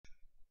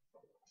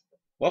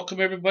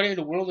Welcome everybody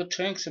to World of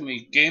Tanks. I'm a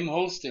game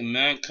host in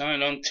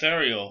Mankind,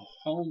 Ontario.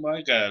 Oh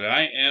my god,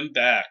 I am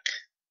back.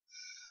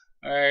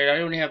 Alright,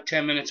 I only have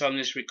 10 minutes on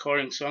this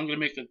recording, so I'm going to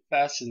make it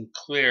fast and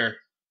clear.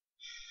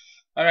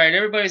 Alright,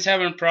 everybody's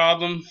having a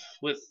problem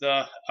with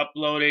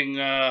uploading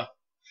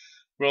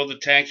World of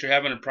Tanks. You're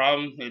having a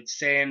problem. It's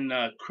saying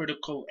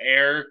critical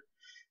error,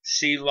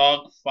 C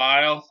log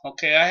file.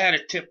 Okay, I had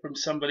a tip from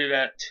somebody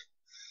that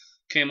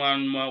came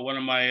on one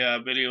of my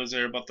videos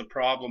there about the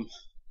problem.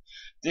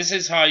 This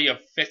is how you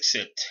fix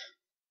it.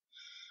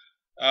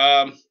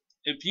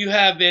 If you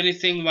have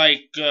anything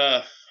like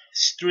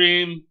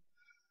Stream,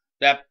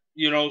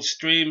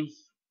 stream.com,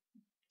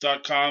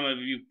 if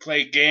you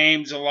play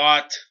games a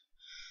lot,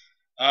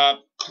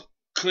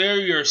 clear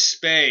your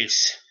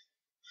space.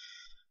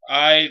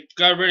 I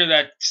got rid of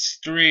that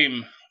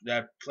Stream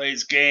that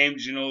plays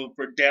games,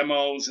 for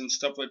demos and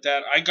stuff like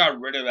that. I got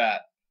rid of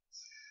that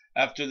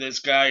after this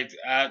guy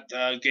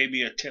gave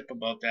me a tip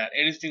about that.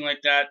 Anything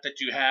like that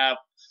you have,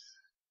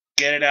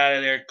 get it out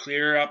of there,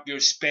 clear up your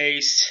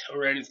space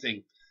or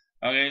anything.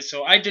 Okay,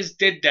 so I just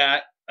did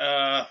that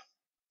a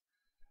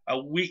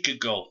week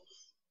ago,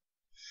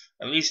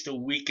 at least a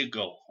week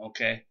ago.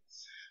 Okay,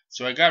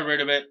 so I got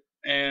rid of it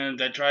and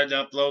I tried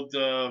to upload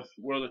the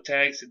World of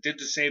Tanks. It did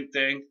the same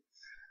thing.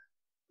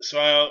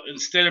 So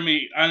instead of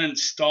me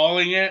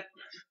uninstalling it,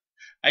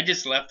 I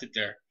just left it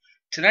there.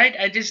 Tonight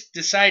I just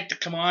decided to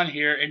come on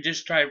here and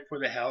just try it for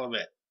the hell of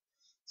it.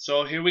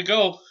 So here we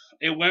go.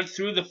 It went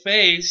through the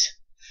phase.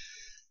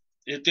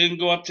 It didn't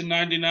go up to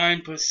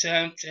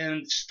 99%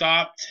 and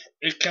stopped.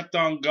 It kept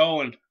on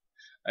going.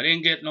 I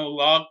didn't get no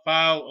log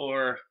file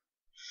or,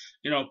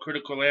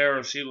 critical error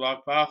or C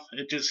log file.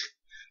 It just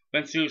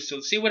went through. So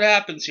let's see what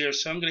happens here.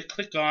 So I'm going to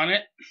click on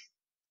it.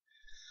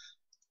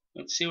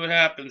 Let's see what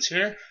happens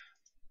here.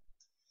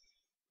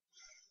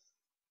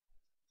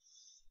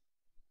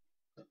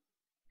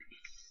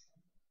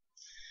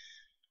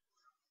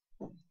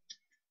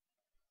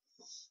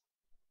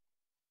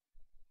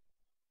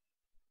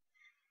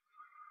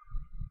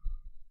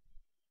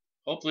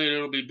 Hopefully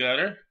it'll be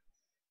better.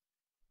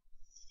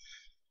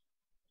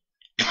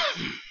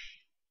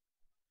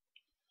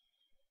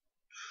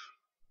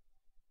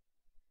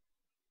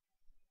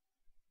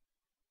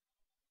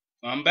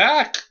 I'm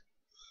back.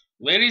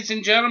 Ladies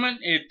and gentlemen,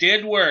 it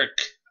did work.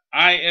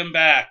 I am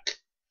back.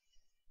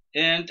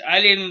 And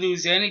I didn't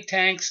lose any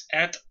tanks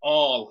at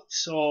all.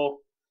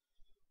 So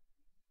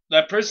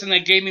that person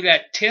that gave me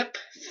that tip,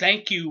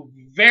 thank you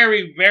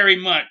very, very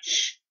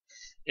much.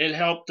 It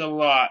helped a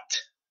lot.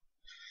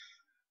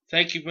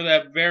 Thank you for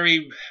that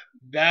very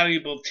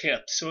valuable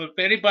tip. So if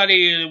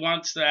anybody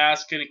wants to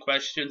ask any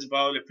questions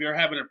about if you're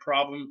having a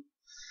problem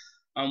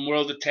on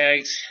World of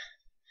Tanks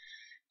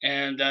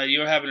and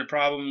you're having a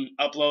problem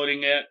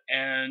uploading it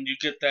and you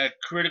get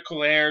that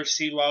critical error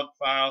C log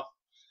file,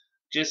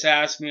 just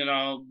ask me and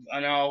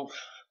I'll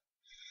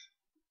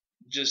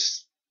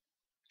just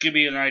give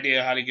you an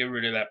idea how to get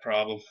rid of that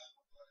problem.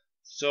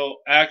 So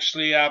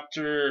actually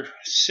after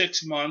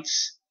 6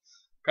 months,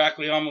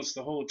 practically almost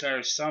the whole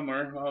entire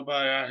summer,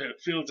 but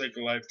it feels like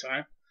a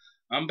lifetime,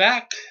 I'm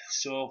back.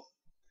 So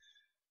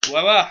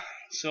voila.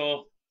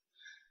 So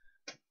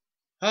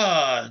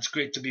it's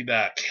great to be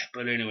back.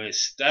 But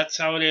anyways, that's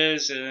how it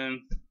is, and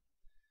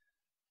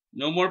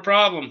no more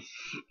problem.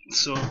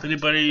 So if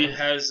anybody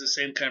has the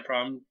same kind of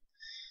problem,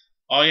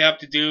 all you have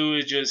to do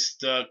is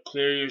just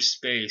clear your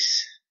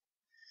space.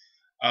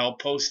 I'll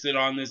post it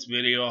on this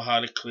video how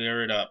to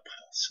clear it up.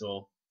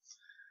 So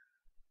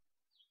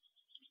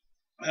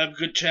have a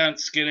good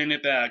chance getting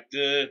it back.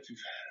 If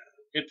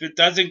it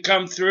doesn't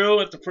come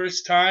through at the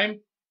first time,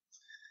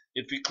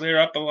 if you clear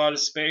up a lot of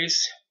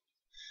space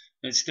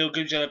and it still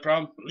gives you that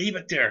problem, leave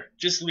it there.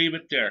 Just leave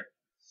it there.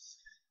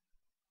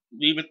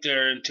 Leave it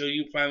there until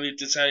you finally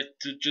decide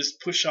to just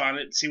push on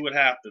it and see what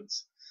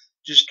happens.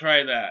 Just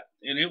try that.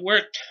 And it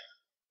worked.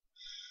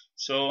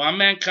 So I'm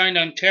Mankind,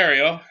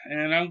 Ontario,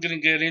 and I'm going to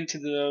get into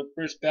the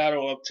first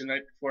battle of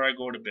tonight before I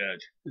go to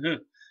bed.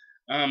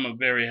 I'm a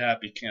very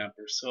happy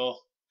camper. So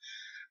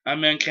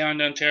I'm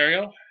Mankind,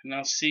 Ontario, and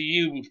I'll see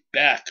you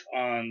back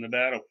on the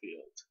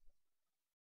battlefield.